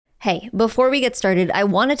Hey, before we get started, I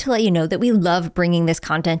wanted to let you know that we love bringing this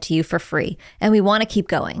content to you for free, and we want to keep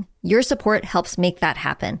going. Your support helps make that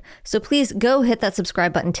happen. So please go hit that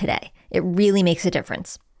subscribe button today. It really makes a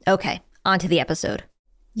difference. Okay, on to the episode.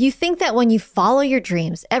 You think that when you follow your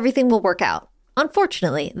dreams, everything will work out.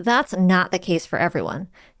 Unfortunately, that's not the case for everyone.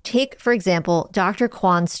 Take, for example, Dr.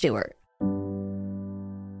 Quan Stewart.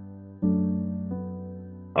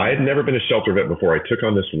 I had never been a shelter vet before. I took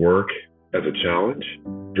on this work as a challenge.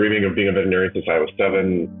 Dreaming of being a veterinarian since I was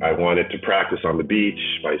 7, I wanted to practice on the beach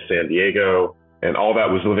by San Diego, and all that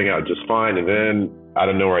was living out just fine. And then out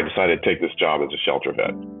of nowhere, I decided to take this job as a shelter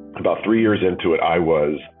vet. About 3 years into it, I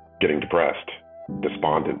was getting depressed,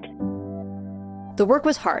 despondent. The work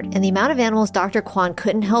was hard, and the amount of animals Dr. Quan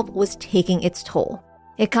couldn't help was taking its toll.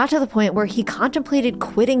 It got to the point where he contemplated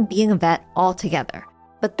quitting being a vet altogether.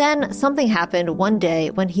 But then something happened one day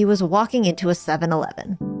when he was walking into a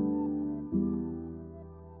 7-Eleven.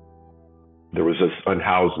 There was this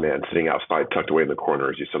unhoused man sitting outside, tucked away in the corner,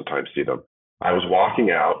 as you sometimes see them. I was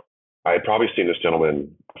walking out. I had probably seen this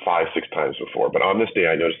gentleman 5, 6 times before, but on this day,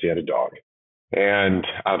 I noticed he had a dog. And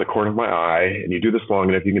out of the corner of my eye, and you do this long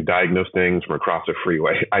enough, you can diagnose things from across a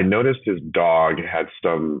freeway. I noticed his dog had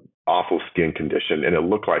some awful skin condition, and it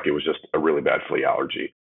looked like it was just a really bad flea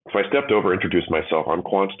allergy. So I stepped over, introduced myself. I'm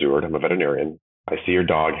Quan Stewart. I'm a veterinarian. I see your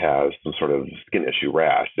dog has some sort of skin issue,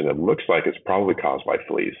 rash, and it looks like it's probably caused by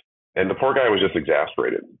fleas. And the poor guy was just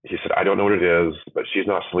exasperated. He said, I don't know what it is, but she's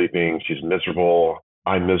not sleeping. She's miserable.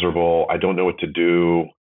 I'm miserable. I don't know what to do.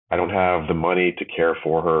 I don't have the money to care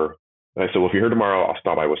for her. And I said, well, if you're here tomorrow, I'll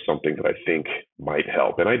stop by with something that I think might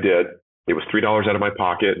help. And I did. It was $3 out of my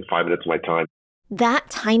pocket and 5 minutes of my time. That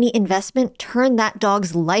tiny investment turned that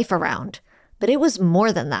dog's life around. But it was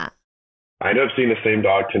more than that. I ended up seeing the same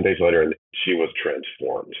dog 10 days later, and she was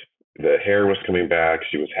transformed. The hair was coming back.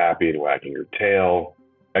 She was happy and wagging her tail.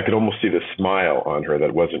 I could almost see the smile on her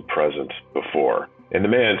that wasn't present before. And the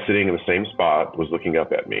man sitting in the same spot was looking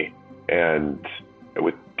up at me. And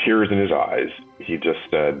with tears in his eyes, he just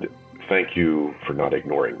said, thank you for not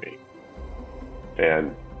ignoring me.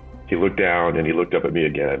 And he looked down and he looked up at me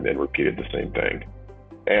again and repeated the same thing.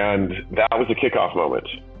 And that was a kickoff moment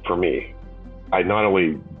for me. I not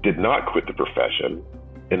only did not quit the profession,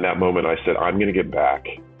 in that moment I said, I'm going to get back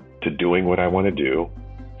to doing what I want to do,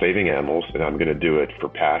 saving animals, and I'm going to do it for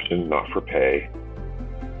passion, not for pay.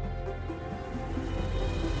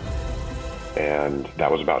 And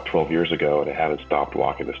that was about 12 years ago, and I haven't stopped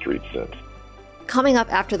walking the streets since. Coming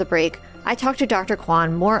up after the break, I talked to Dr.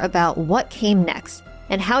 Quan more about what came next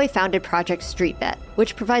and how he founded Project Street Vet,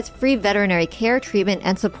 which provides free veterinary care, treatment,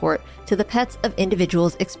 and support to the pets of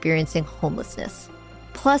individuals experiencing homelessness.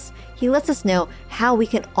 Plus, he lets us know how we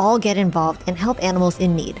can all get involved and help animals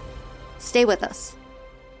in need. Stay with us.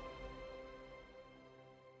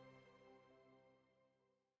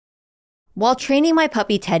 While training my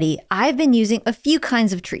puppy Teddy, I've been using a few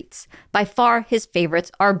kinds of treats. By far, his favorites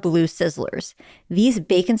are blue sizzlers. These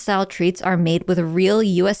bacon-style treats are made with real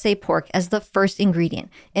USA pork as the first ingredient,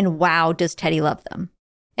 and wow, does Teddy love them.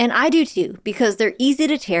 And I do too, because they're easy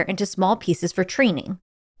to tear into small pieces for training.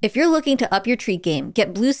 If you're looking to up your treat game,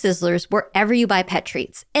 get blue sizzlers wherever you buy pet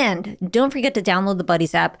treats. And don't forget to download the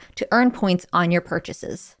Buddies app to earn points on your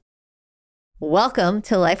purchases. Welcome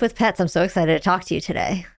to Life with Pets. I'm so excited to talk to you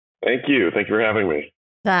today. Thank you. Thank you for having me.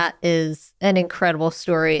 That is an incredible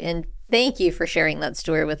story. And thank you for sharing that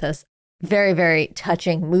story with us. Very, very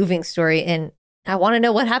touching, moving story. And I want to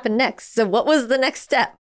know what happened next. So what was the next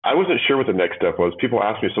step? I wasn't sure what the next step was. People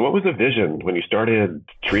ask me, so what was the vision when you started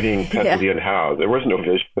treating pets to the unhoused? There was no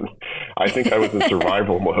vision. I think I was in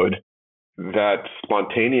survival mode. That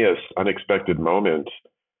spontaneous, unexpected moment,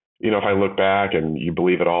 if I look back and you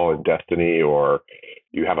believe it all in destiny or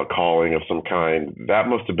you have a calling of some kind, that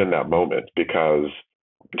must have been that moment, because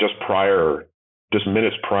just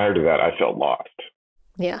minutes prior to that, I felt lost.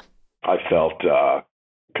 Yeah. I felt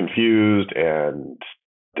confused and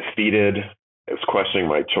defeated. I was questioning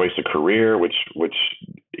my choice of career, which,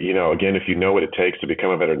 again, if you know what it takes to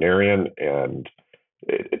become a veterinarian, and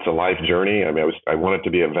it's a life journey. I mean, I wanted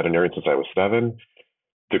to be a veterinarian since I was 7.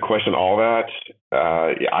 To question all that,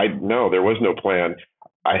 there was no plan.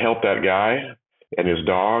 I helped that guy and his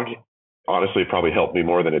dog. Honestly, it probably helped me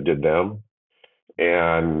more than it did them.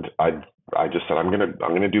 And I just said, I'm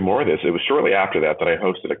gonna do more of this. It was shortly after that I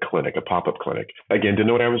hosted a clinic, a pop-up clinic. Again, didn't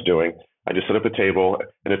know what I was doing. I just set up a table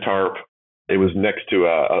and a tarp. It was next to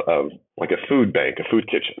a food bank, a food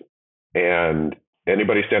kitchen. And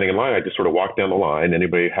anybody standing in line, I just sort of walked down the line.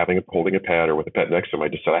 Anybody holding a pet or with a pet next to them, I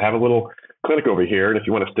just said, I have a little clinic over here, and if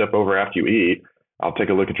you want to step over after you eat, I'll take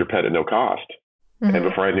a look at your pet at no cost. Mm-hmm. And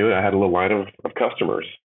before I knew it, I had a little line of customers.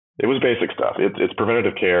 It was basic stuff. It's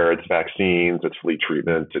preventative care, it's vaccines, it's flea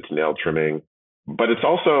treatment, it's nail trimming, but it's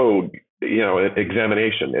also, an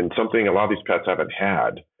examination and something a lot of these pets haven't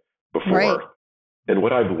had Right. before. And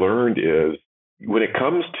what I've learned is when it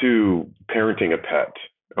comes to parenting a pet,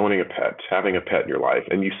 owning a pet, having a pet in your life,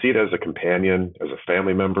 and you see it as a companion, as a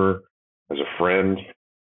family member, as a friend,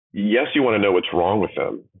 yes, you want to know what's wrong with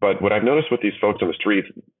them. But what I've noticed with these folks on the streets,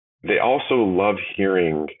 they also love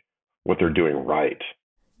hearing what they're doing right.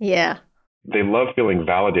 Yeah. They love feeling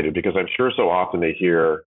validated because I'm sure so often they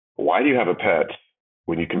hear, why do you have a pet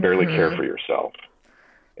when you can barely care Hmm. for yourself?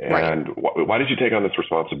 Right. And why did you take on this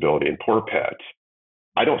responsibility? And poor pet.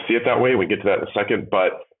 I don't see it that way. We get to that in a second.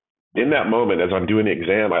 But in that moment, as I'm doing the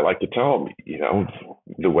exam, I like to tell them,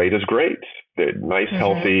 the weight is great. The nice, Hmm.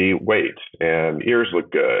 healthy weight, and ears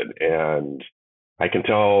look good. And I can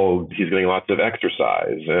tell he's getting lots of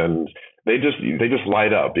exercise. And they just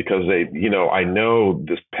light up because I know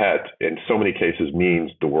this pet in so many cases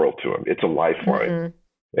means the world to him. It's a lifeline. Hmm.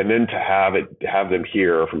 And then to have them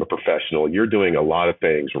hear from a professional, you're doing a lot of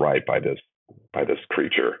things right by this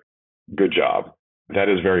creature. Good job. That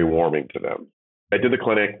is very warming to them. I did the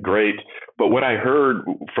clinic, great. But what I heard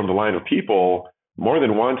from the line of people more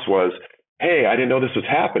than once was, hey, I didn't know this was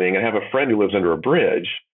happening. I have a friend who lives under a bridge,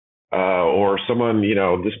 or someone,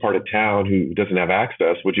 this part of town who doesn't have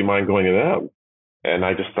access. Would you mind going to them? And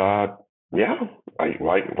I just thought, yeah,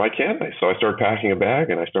 why can't I? So I started packing a bag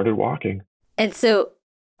and I started walking. And so,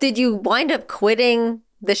 did you wind up quitting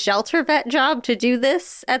the shelter vet job to do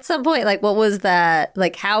this at some point? Like, what was that?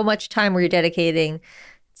 Like, how much time were you dedicating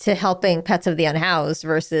to helping pets of the unhoused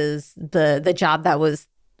versus the job that was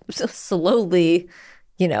slowly,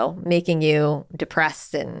 making you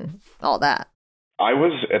depressed and all that? I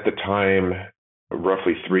was at the time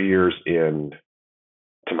roughly 3 years in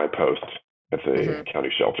to my post at the Hmm.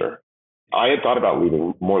 county shelter. I had thought about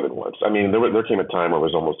leaving more than once. I mean, there came a time where it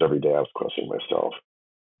was almost every day I was questioning myself.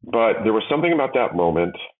 But there was something about that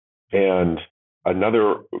moment and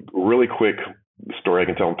another really quick story I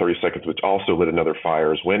can tell in 30 seconds, which also lit another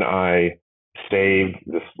fire, is when I saved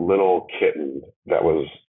this little kitten that was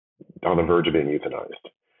on the verge of being euthanized.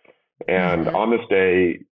 And Hmm. on this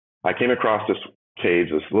day, I came across this cage,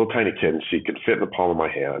 this little tiny kitten. She could fit in the palm of my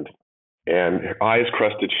hand. And her eyes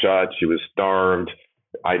crusted shut. She was starved.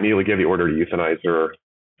 I immediately gave the order to euthanize her.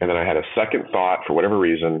 And then I had a second thought for whatever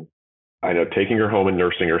reason. I know taking her home and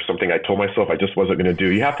nursing her, something I told myself I just wasn't going to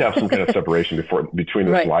do. You have to have some kind of separation between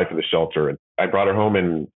this Right. life and the shelter. And I brought her home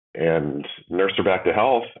and nursed her back to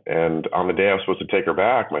health. And on the day I was supposed to take her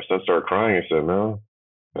back, my son started crying. I said, no.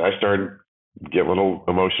 And I started get a little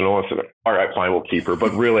emotional. I said, all right, fine, we'll keep her.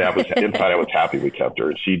 But really, I was inside, I was happy we kept her.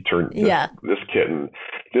 And she turned Yeah. this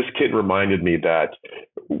kitten reminded me that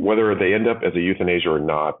whether they end up as a euthanasia or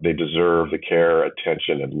not, they deserve the care,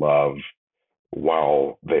 attention, and love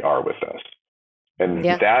while they are with us. And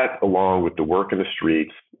Yeah. that, along with the work in the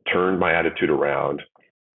streets, turned my attitude around.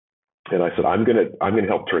 And I said, I'm gonna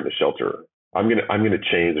help turn the shelter. I'm gonna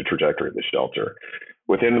change the trajectory of the shelter.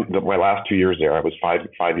 Within my last 2 years there, I was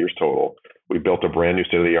five years total. We built a brand new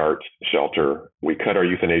state of the art shelter. We cut our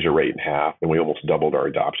euthanasia rate in half, and we almost doubled our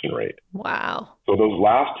adoption rate. Wow. So those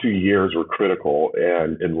last 2 years were critical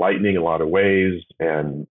and enlightening in a lot of ways,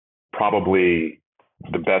 and probably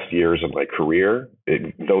the best years of my career.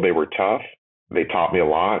 Though they were tough, they taught me a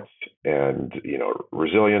lot, and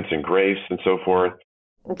resilience and grace and so forth.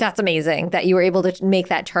 That's amazing that you were able to make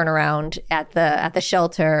that turnaround at the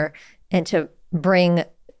shelter and to bring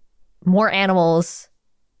more animals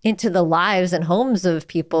into the lives and homes of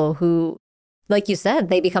people who, like you said,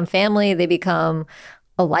 they become family, they become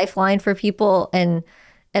a lifeline for people. And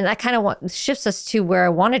that kind of shifts us to where I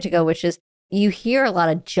wanted to go, which is you hear a lot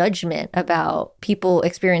of judgment about people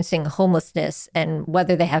experiencing homelessness and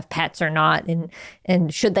whether they have pets or not,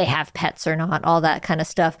 and should they have pets or not, all that kind of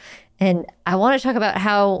stuff. And I want to talk about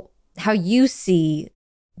how you see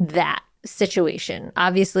that situation.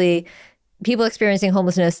 Obviously, people experiencing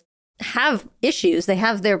homelessness have issues. They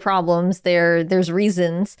have their problems. There's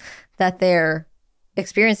reasons that they're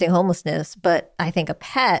experiencing homelessness. But I think a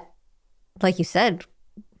pet, like you said,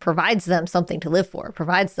 provides them something to live for,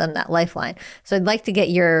 provides them that lifeline. So I'd like to get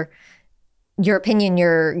your opinion,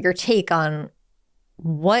 your take on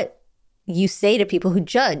what you say to people who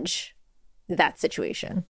judge that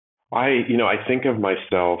situation. I think of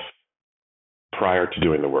myself prior to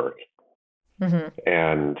doing the work Hmm.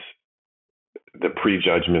 and the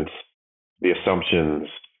prejudgments, the assumptions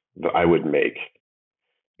that I would make.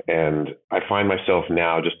 And I find myself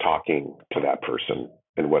now just talking to that person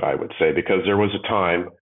and what I would say, because there was a time,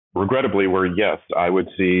 regrettably, where yes, I would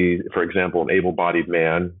see, for example, an able-bodied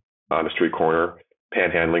man on a street corner,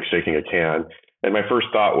 panhandling, shaking a can. And my first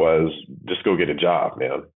thought was, just go get a job,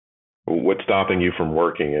 man. What's stopping you from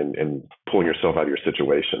working and pulling yourself out of your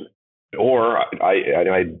situation? Or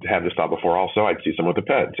I had this thought before also. I'd see someone with a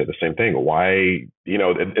pet and say the same thing. Why,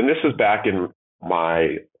 and this is back in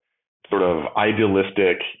my sort of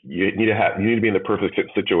idealistic, you need to be in the perfect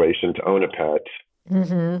situation to own a pet.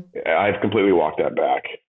 Mm-hmm. I've completely walked that back.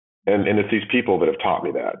 And it's these people that have taught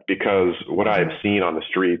me that, because what I've seen on the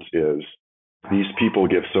streets is these people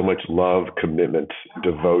give so much love, commitment,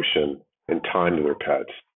 devotion, and time to their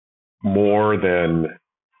pets, more than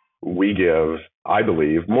we give, I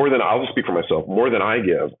believe, more than, I'll just speak for myself, more than I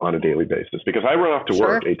give on a daily basis, because I run off to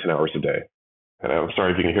work 8-10 hours a day. And I'm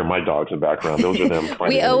sorry if you can hear my dogs in the background. Those are them.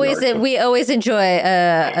 we always enjoy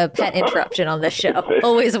a pet interruption on this show.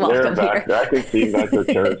 Always welcome here. I can see you guys are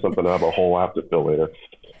tearing something up, a hole I have to fill later.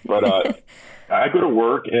 But I go to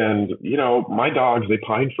work, and my dogs, they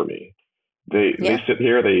pine for me. They sit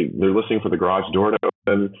here. They're listening for the garage door to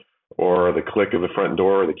open, or the click of the front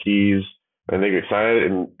door, or the keys, and they get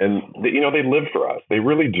excited. And they live for us. They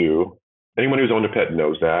really do. Anyone who's owned a pet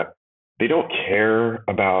knows that. They don't care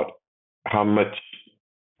about how much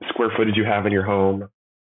square footage you have in your home,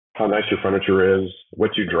 how nice your furniture is,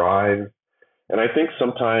 what you drive. And I think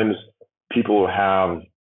sometimes people have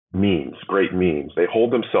great means, they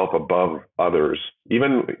hold themselves above others,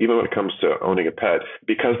 even when it comes to owning a pet,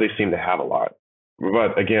 because they seem to have a lot.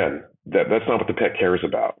 But again, that's not what the pet cares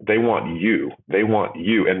about. They want you.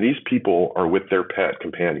 And these people are with their pet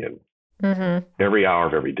companion every hour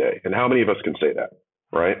of every day. And how many of us can say that?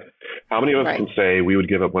 Right? How many of us can say we would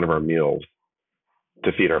give up one of our meals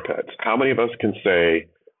to feed our pets? How many of us can say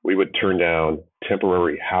we would turn down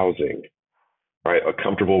temporary housing, right? A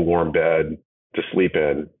comfortable, warm bed to sleep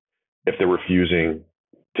in if they're refusing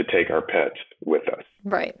to take our pets with us?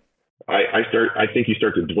 Right. I think you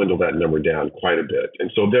start to dwindle that number down quite a bit.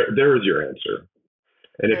 And so there is your answer.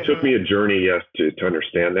 And it took me a journey, yes, to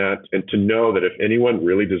understand that, and to know that if anyone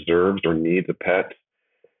really deserves or needs a pet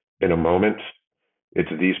in a moment, it's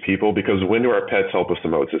these people. Because when do our pets help us the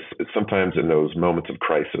most? It's sometimes in those moments of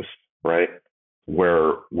crisis, right?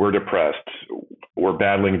 Where we're depressed, we're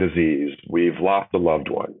battling disease, we've lost a loved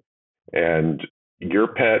one, and your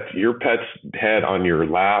pet's head on your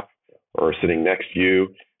lap or sitting next to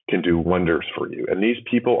you can do wonders for you. And these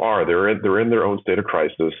people they're in their own state of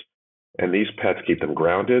crisis, and these pets keep them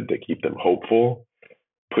grounded. They keep them hopeful,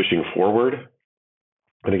 pushing forward.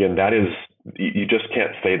 And again, you just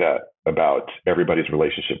can't say that about everybody's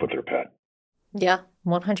relationship with their pet. Yeah,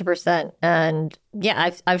 100%. And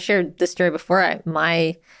yeah, I've shared this story before.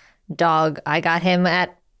 My dog, I got him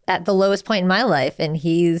at the lowest point in my life, and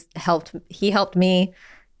he helped me.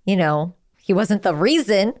 He wasn't the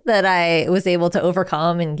reason that I was able to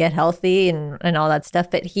overcome and get healthy and all that stuff,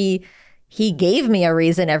 but he gave me a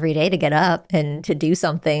reason every day to get up and to do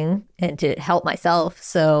something and to help myself.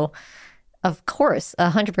 So of course,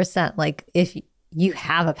 100%, like if you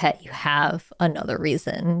have a pet, you have another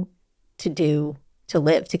reason to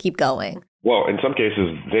live, to keep going. Well, in some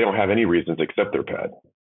cases, they don't have any reasons except their pet,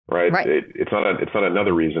 right? It's not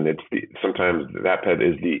another reason. Sometimes that pet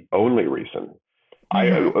is the only reason. I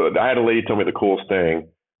had a lady tell me the coolest thing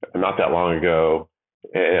not that long ago,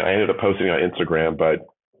 and I ended up posting it on Instagram, but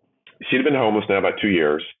she'd been homeless now about 2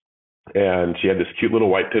 years, and she had this cute little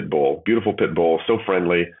white pit bull, beautiful pit bull, so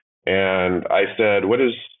friendly. And I said,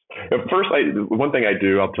 one thing I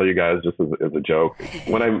do, I'll tell you guys just as a joke,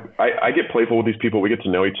 when I get playful with these people, we get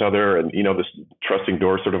to know each other, and this trusting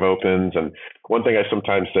door sort of opens. And one thing I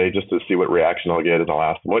sometimes say, just to see what reaction I'll get, is I'll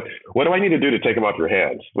ask them, what do I need to do to take them off your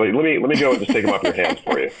hands? Like, let me go and just take them off your hands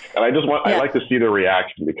for you. And I like to see their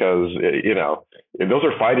reaction, because those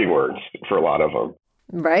are fighting words for a lot of them.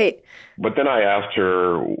 Right. But then I asked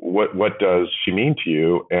her, what does she mean to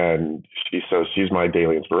you? And she says, she's my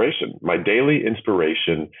daily inspiration. My daily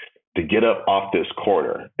inspiration to get up off this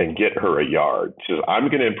corner and get her a yard. She says, I'm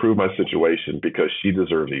going to improve my situation because she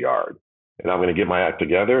deserves a yard. And I'm going to get my act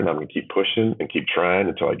together, and I'm going to keep pushing and keep trying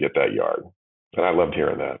until I get that yard. And I loved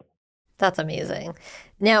hearing that. That's amazing.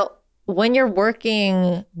 Now, when you're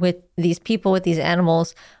working with these people, with these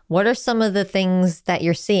animals, what are some of the things that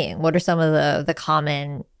you're seeing? What are some of the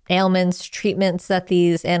common ailments, treatments that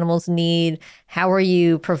these animals need? How are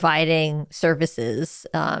you providing services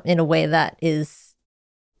in a way that is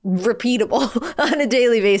repeatable on a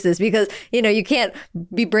daily basis? Because, you can't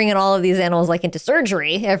be bringing all of these animals like into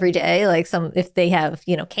surgery every day, like if they have,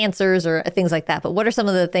 cancers or things like that. But what are some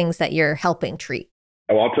of the things that you're helping treat?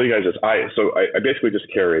 Well, I'll tell you guys this. I basically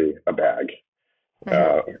just carry a bag,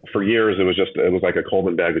 Hmm. For years, it was like a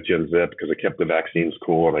Coleman bag that you unzip because it kept the vaccines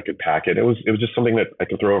cool and I could pack it. It was just something that I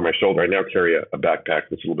could throw over my shoulder. I now carry a backpack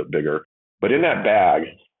that's a little bit bigger, but in that bag,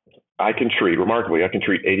 remarkably, I can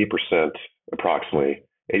treat 80%, approximately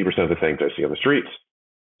 80% of the things I see on the streets.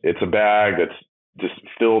 It's a bag that's just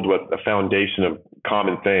filled with a foundation of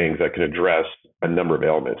common things that can address a number of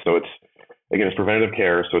ailments. So it's preventative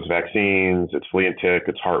care. So it's vaccines, it's flea and tick,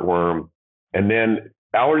 it's heartworm. And then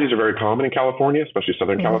allergies are very common in California, especially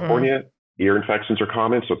Southern Hmm. California. Ear infections are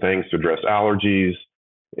common. So things to address allergies,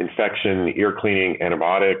 infection, ear cleaning,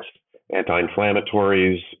 antibiotics,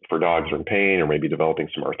 anti-inflammatories for dogs who are in pain or maybe developing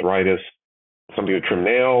some arthritis, something to trim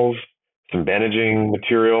nails, some bandaging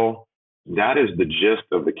material. That is the gist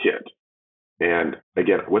of the kit. And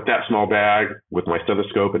again, with that small bag, with my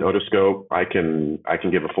stethoscope and otoscope, I can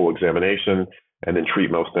give a full examination and then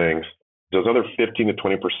treat most things. Those other 15 to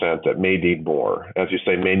 20% that may need more, as you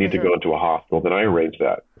say, may need to Hmm. go into a hospital, then I arrange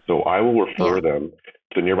that. So I will Yeah. refer them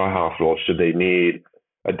to a nearby hospital should they need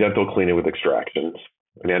a dental cleaning with extractions,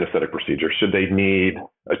 an anesthetic procedure, should they need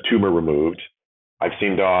a tumor removed. I've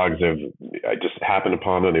seen dogs have, I just happened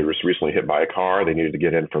upon them. They were recently hit by a car. They needed to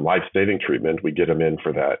get in for life-saving treatment. We get them in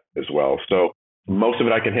for that as well. So most of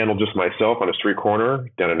it I can handle just myself on a street corner,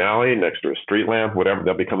 down an alley, next to a street lamp, whatever.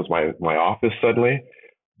 That becomes my office suddenly.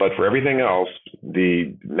 But for everything else,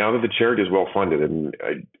 the now that the charity is well funded, and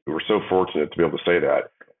we're so fortunate to be able to say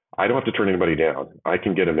that, I don't have to turn anybody down. I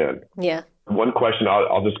can get them in. Yeah. One question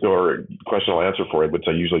I'll just go, or question I'll answer for it, which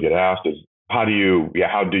I usually get asked is, how do you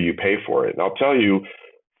pay for it? And I'll tell you,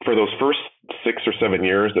 for those first 6 or 7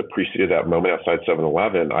 years that preceded that moment outside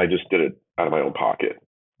 7-Eleven, I just did it out of my own pocket.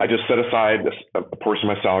 I just set aside a portion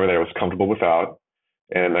of my salary that I was comfortable without,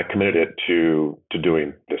 and I committed it to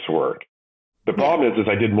doing this work. The Yeah. problem is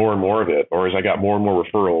I did more and more of it, or as I got more and more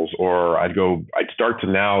referrals, or I'd start to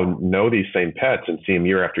now know these same pets and see them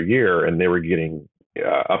year after year, and they were getting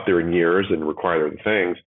up there in years and require other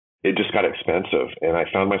things. It just got expensive, and I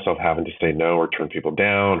found myself having to say no or turn people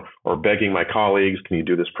down, or begging my colleagues, "Can you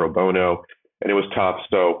do this pro bono?" And it was tough.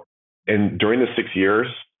 So, and during the 6 years,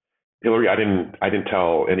 Hillary, I didn't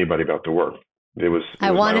tell anybody about the work. It I was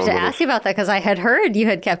my wanted own to little ask you about that because I had heard you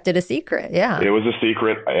had kept it a secret. Yeah. It was a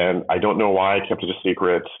secret, and I don't know why I kept it a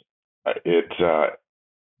secret. It,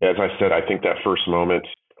 as I said, I think that first moment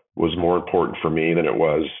was more important for me than it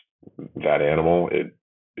was that animal.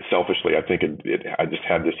 Selfishly, I think I just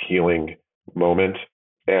had this healing moment,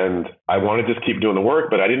 and I wanted to just keep doing the work,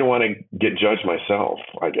 but I didn't want to get judged myself.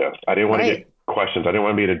 I guess I didn't want to get Right. questions. I didn't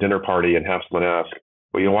want to be at a dinner party and have someone ask,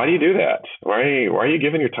 "Well, why do you do that? Why are you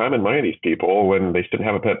giving your time and money to these people when they shouldn't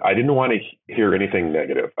have a pet?" I didn't want to hear anything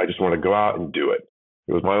negative. I just want to go out and do it.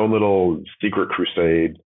 It was my own little secret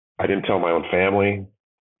crusade. I didn't tell my own family,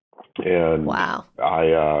 and Wow.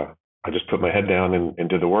 I just put my head down and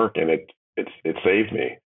did the work, and it saved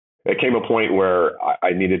me. It came a point where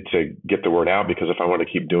I needed to get the word out, because if I wanted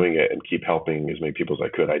to keep doing it and keep helping as many people as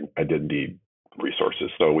I could, I did need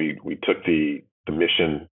resources. So we took the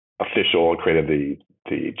mission official and created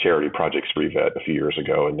the charity Project Spree Vet a few years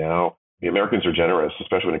ago, and now the Americans are generous,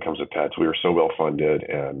 especially when it comes to pets. We are so well funded,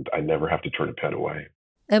 and I never have to turn a pet away.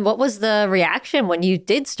 And what was the reaction when you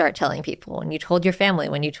did start telling people, when you told your family,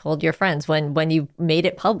 when you told your friends, when you made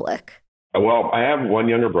it public? Well, I have one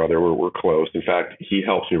younger brother. We're close. In fact, he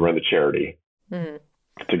helps me run the charity Hmm.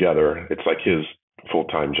 together. It's like his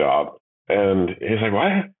full-time job. And he's like,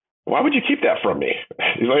 why would you keep that from me?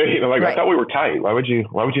 He's like, I Right. thought we were tight. Why would you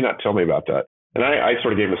not tell me about that? And I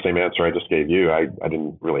sort of gave him the same answer I just gave you. I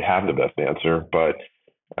didn't really have the best answer, but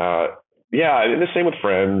uh, yeah, and the same with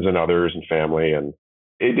friends and others and family. And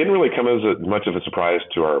it didn't really come as much of a surprise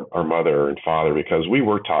to our mother and father, because we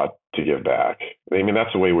were taught to give back. I mean,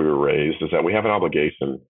 that's the way we were raised, is that we have an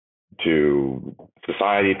obligation to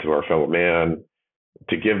society, to our fellow man,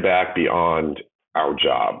 to give back beyond our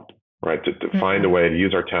job, right? To find a Hmm. way to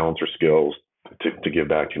use our talents or skills to give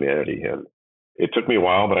back to humanity. And it took me a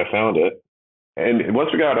while, but I found it. And once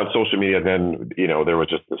we got out on social media, then, there was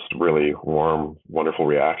just this really warm, wonderful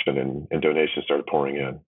reaction, and donations started pouring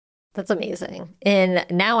in. That's amazing. And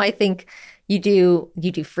now I think you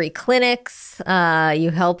do free clinics,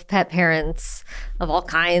 you help pet parents of all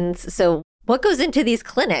kinds. So what goes into these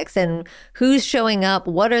clinics, and who's showing up?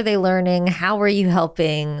 What are they learning? How are you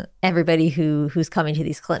helping everybody who's coming to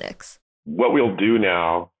these clinics? What we'll do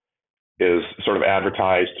now is sort of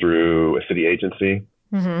advertise through a city agency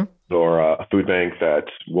Hmm. or a food bank that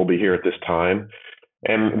will be here at this time.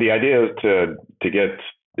 And the idea is to get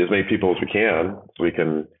as many people as we can, so we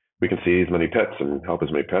can see as many pets and help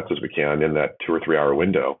as many pets as we can in that 2 or 3 hour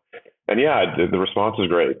window. And yeah, the response is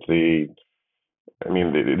great. I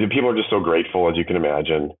mean, the people are just so grateful, as you can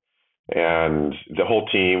imagine. And the whole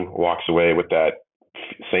team walks away with that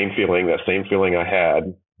same feeling I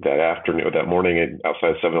had that afternoon, that morning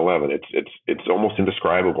outside 7-Eleven. It's almost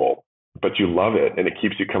indescribable, but you love it and it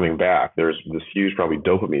keeps you coming back. There's this huge, probably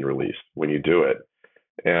dopamine release when you do it.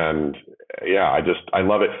 And yeah, I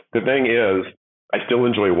love it. The thing is, I still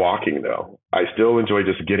enjoy walking though. I still enjoy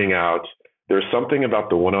just getting out. There's something about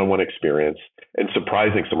the one-on-one experience and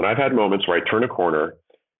surprising someone. I've had moments where I turn a corner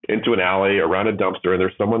into an alley around a dumpster and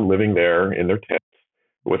there's someone living there in their tent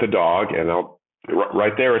with a dog, and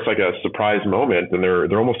right there, it's like a surprise moment, and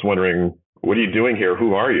they're almost wondering, "What are you doing here?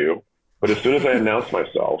 Who are you?" But as soon as I announce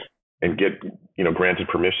myself and get granted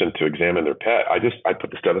permission to examine their pet, I put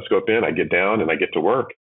the stethoscope in, I get down, and I get to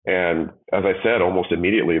work. And as I said, almost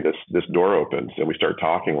immediately this door opens and we start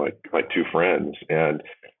talking like two friends. And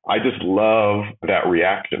I just love that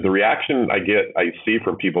reaction. The reaction I see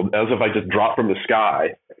from people as if I just dropped from the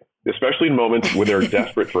sky, especially in moments when they're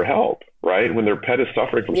desperate for help, right? When their pet is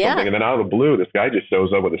suffering from something, and then out of the blue, this guy just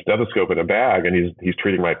shows up with a stethoscope and a bag, and he's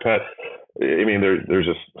treating my pet. I mean, there's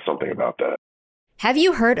just something about that. Have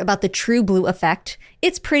you heard about the True Blue effect?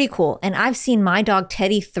 It's pretty cool, and I've seen my dog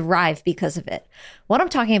Teddy thrive because of it. What I'm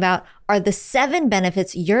talking about are the 7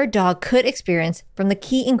 benefits your dog could experience from the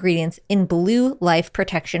key ingredients in Blue Life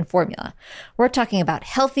Protection Formula. We're talking about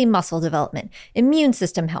healthy muscle development, immune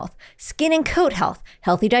system health, skin and coat health,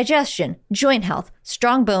 healthy digestion, joint health,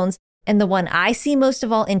 strong bones, and the one I see most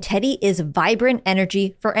of all in Teddy is vibrant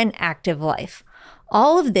energy for an active life.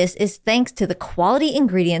 All of this is thanks to the quality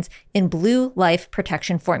ingredients in Blue Life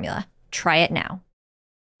Protection Formula. Try it now.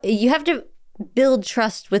 You have to build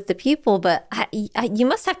trust with the people, but you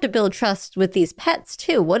must have to build trust with these pets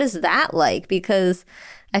too. What is that like? Because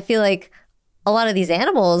I feel like a lot of these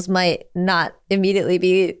animals might not immediately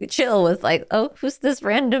be chill with like, oh, who's this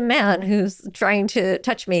random man who's trying to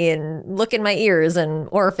touch me and look in my ears and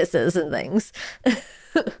orifices and things.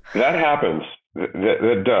 That happens.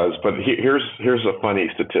 That does. But here's a funny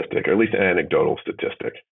statistic, or at least an anecdotal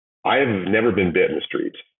statistic. I have never been bit in the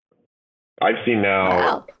streets. I've seen now,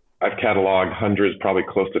 wow. I've cataloged hundreds, probably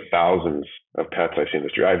close to thousands of pets I've seen in the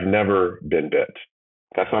street. I've never been bit.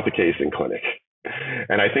 That's not the case in clinic.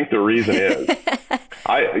 And I think the reason is,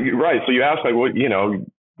 right. So you ask, like, well,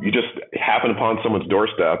 you just happen upon someone's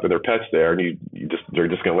doorstep and their pet's there, and they're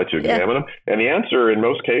just going to let you examine them. And the answer in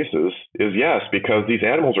most cases is yes, because these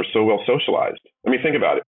animals are so well socialized. I mean, think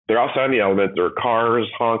about it. They're outside in the element. There are cars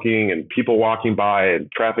honking and people walking by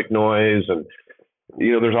and traffic noise. And,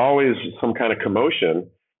 there's always some kind of commotion,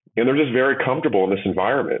 and they're just very comfortable in this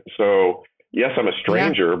environment. So yes, I'm a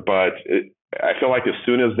stranger, but I feel like as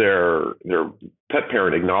soon as their pet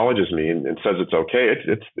parent acknowledges me and says it's okay,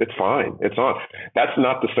 it's fine. It's on. That's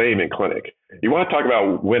not the same in clinic. You want to talk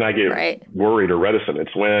about when I get worried or reticent.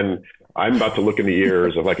 It's when I'm about to look in the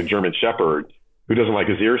ears of like a German Shepherd who doesn't like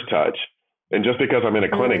his ears touched. And just because I'm in a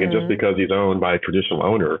clinic and just because he's owned by a traditional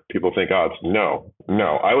owner, people think, oh, no.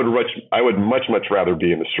 I would much rather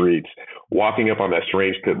be in the streets walking up on that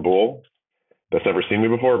strange pit bull that's never seen me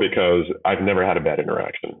before, because I've never had a bad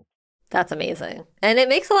interaction. That's amazing. And it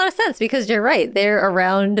makes a lot of sense because you're right. They're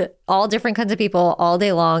around all different kinds of people all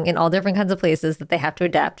day long in all different kinds of places that they have to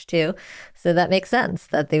adapt to. So that makes sense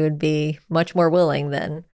that they would be much more willing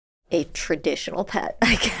than a traditional pet,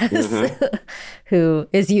 I guess, who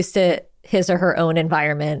is used to his or her own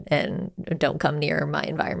environment and don't come near my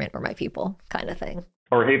environment or my people kind of thing.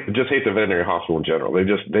 Or hate the veterinary hospital in general.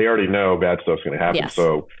 They already know bad stuff's going to happen. Yes.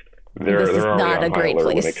 So they're already not on high alert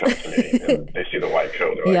when they come to me and they see the white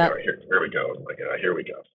coat. They're like, all right, here we go. I'm like, here we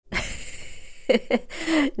go.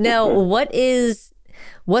 Now,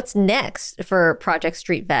 what's next for Project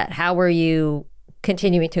Street Vet? How are you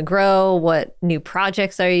continuing to grow? What new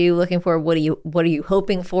projects are you looking for? What are you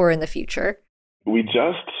hoping for in the future?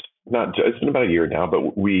 It's been about a year now,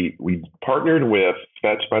 but we partnered with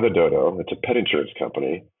Fetch by the Dodo. It's a pet insurance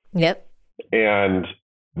company. Yep. And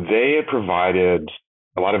they have provided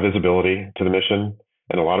a lot of visibility to the mission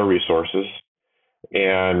and a lot of resources.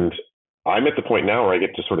 And I'm at the point now where I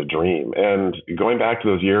get to sort of dream. And going back to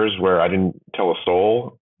those years where I didn't tell a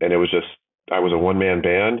soul and I was a one-man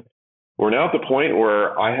band, we're now at the point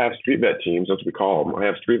where I have street vet teams, that's what we call them. I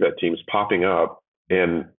have street vet teams popping up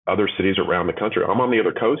in other cities around the country. I'm on the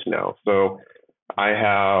other coast now. So I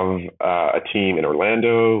have a team in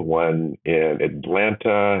Orlando, one in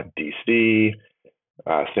Atlanta, DC,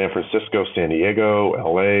 San Francisco, San Diego,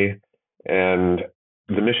 LA, and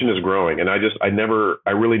the mission is growing. And I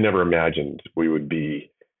really never imagined we would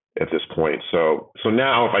be at this point. So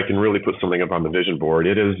now if I can really put something up on the vision board,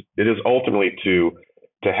 it is ultimately to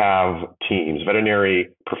to have teams, veterinary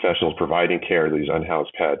professionals providing care to these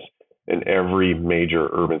unhoused pets in every major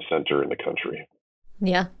urban center in the country.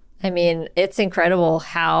 Yeah. I mean, it's incredible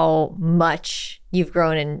how much you've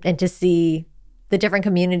grown and to see the different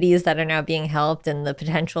communities that are now being helped and the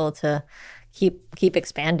potential to keep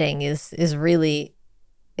expanding is really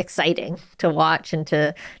exciting to watch and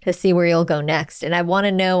to see where you'll go next. And I want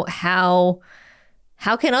to know how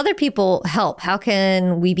can other people help? How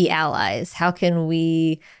can we be allies? How can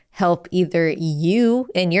we help either you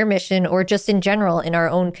in your mission or just in general in our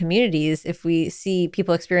own communities if we see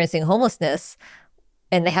people experiencing homelessness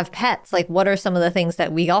and they have pets? Like, what are some of the things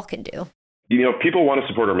that we all can do? People want to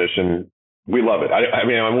support our mission. We love it. I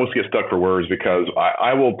mean, I almost get stuck for words because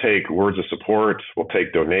I will take words of support. We'll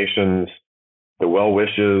take donations, the well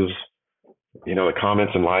wishes, the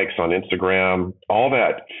comments and likes on Instagram. All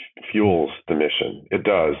that fuels the mission. It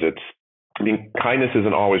does. Kindness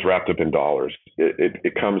isn't always wrapped up in dollars.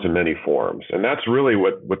 It comes in many forms. And that's really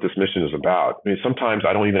what this mission is about. I mean, sometimes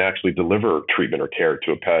I don't even actually deliver treatment or care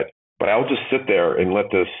to a pet, but I'll just sit there and let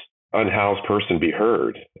this unhoused person be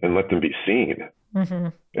heard and let them be seen. Mm-hmm.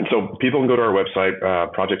 And so people can go to our website,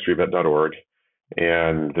 projectstreetvet.org,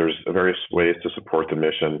 and there's various ways to support the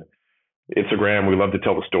mission. Instagram, we love to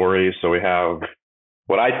tell the stories. So we have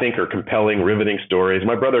what I think are compelling, riveting stories.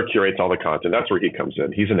 My brother curates all the content. That's where he comes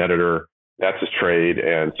in. He's an editor. That's his trade.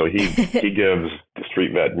 And so he gives the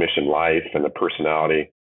street vet mission life and the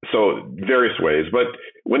personality. So various ways. But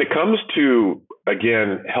when it comes to,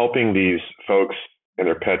 again, helping these folks and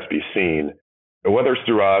their pets be seen, whether it's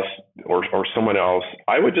through us or someone else,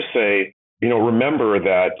 I would just say, remember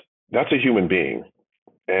that that's a human being.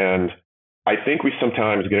 And I think we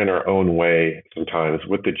sometimes get in our own way sometimes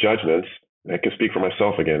with the judgments. I can speak for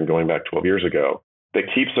myself again, going back 12 years ago, that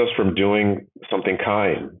keeps us from doing something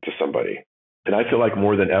kind to somebody. And I feel like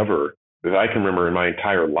more than ever that I can remember in my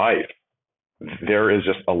entire life, there is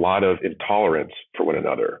just a lot of intolerance for one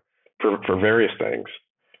another for various things.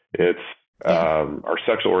 It's our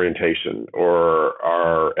sexual orientation or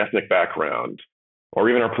our ethnic background or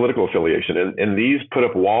even our political affiliation. And these put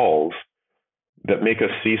up walls that make us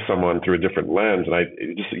see someone through a different lens.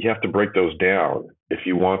 And you have to break those down if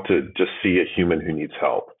you want to just see a human who needs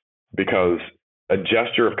help, because a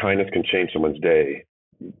gesture of kindness can change someone's day,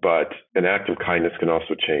 but an act of kindness can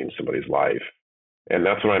also change somebody's life. And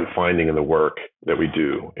that's what I'm finding in the work that we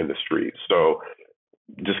do in the streets. So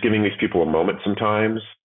just giving these people a moment sometimes,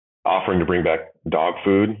 offering to bring back dog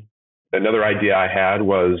food. Another idea I had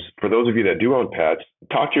was, for those of you that do own pets,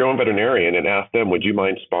 talk to your own veterinarian and ask them, would you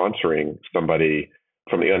mind sponsoring somebody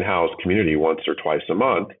from the unhoused community once or twice a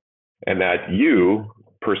month? And that you,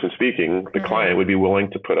 person speaking, the client, would be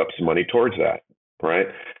willing to put up some money towards that, right?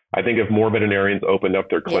 I think if more veterinarians opened up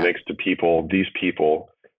their clinics to these people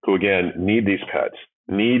who, again, need these pets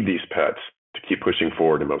to keep pushing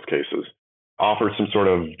forward in most cases, offer some sort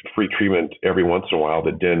of free treatment every once in a while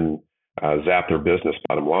that didn't zap their business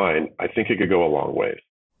bottom line, I think it could go a long way.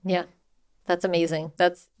 Yeah, that's amazing.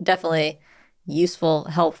 That's definitely useful,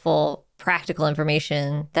 helpful, practical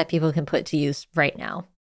information that people can put to use right now.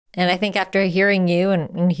 And I think after hearing you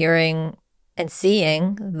and hearing and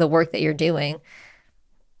seeing the work that you're doing,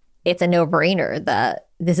 it's a no-brainer that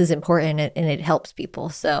this is important and it helps people.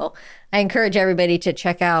 So I encourage everybody to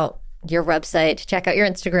check out your website, to check out your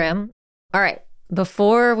Instagram. All right,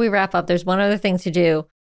 before we wrap up, there's one other thing to do.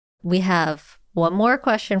 We have one more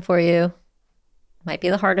question for you. Might be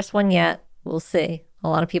the hardest one yet. We'll see. A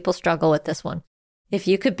lot of people struggle with this one. If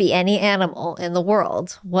you could be any animal in the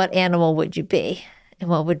world, what animal would you be? And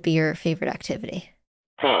what would be your favorite activity?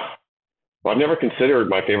 Well, I've never considered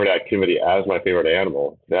my favorite activity as my favorite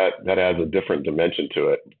animal. That adds a different dimension to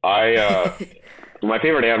it. My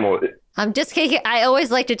favorite animal. I'm just kidding. I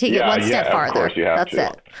always like to take it one step farther. Of course you have That's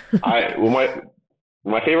it.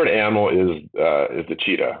 My favorite animal is the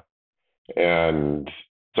cheetah. And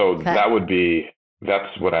so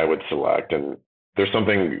that's what I would select. And there's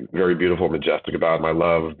something very beautiful and majestic about them. I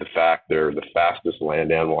love the fact they're the fastest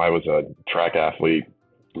land animal. I was a track athlete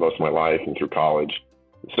most of my life and through college.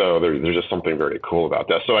 So there's just something very cool about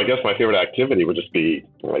that. So I guess my favorite activity would just be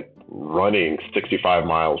like running 65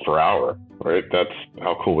 miles per hour, right?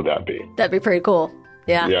 How cool would that be? That'd be pretty cool.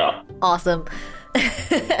 Yeah. Yeah. Awesome.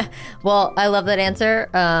 Well, I love that answer.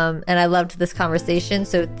 And I loved this conversation.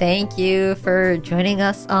 So thank you for joining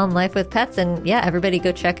us on Life with Pets. And yeah, everybody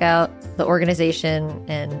go check out the organization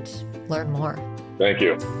and learn more. Thank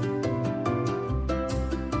you.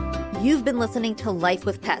 You've been listening to Life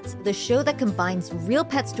with Pets, the show that combines real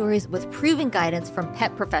pet stories with proven guidance from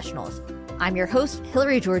pet professionals. I'm your host,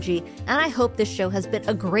 Hillary Georgie, and I hope this show has been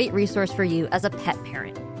a great resource for you as a pet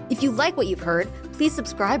parent. If you like what you've heard, please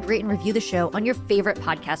subscribe, rate, and review the show on your favorite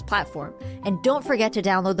podcast platform. And don't forget to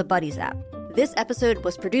download the Buddies app. This episode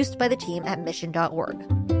was produced by the team at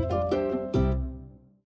mission.org.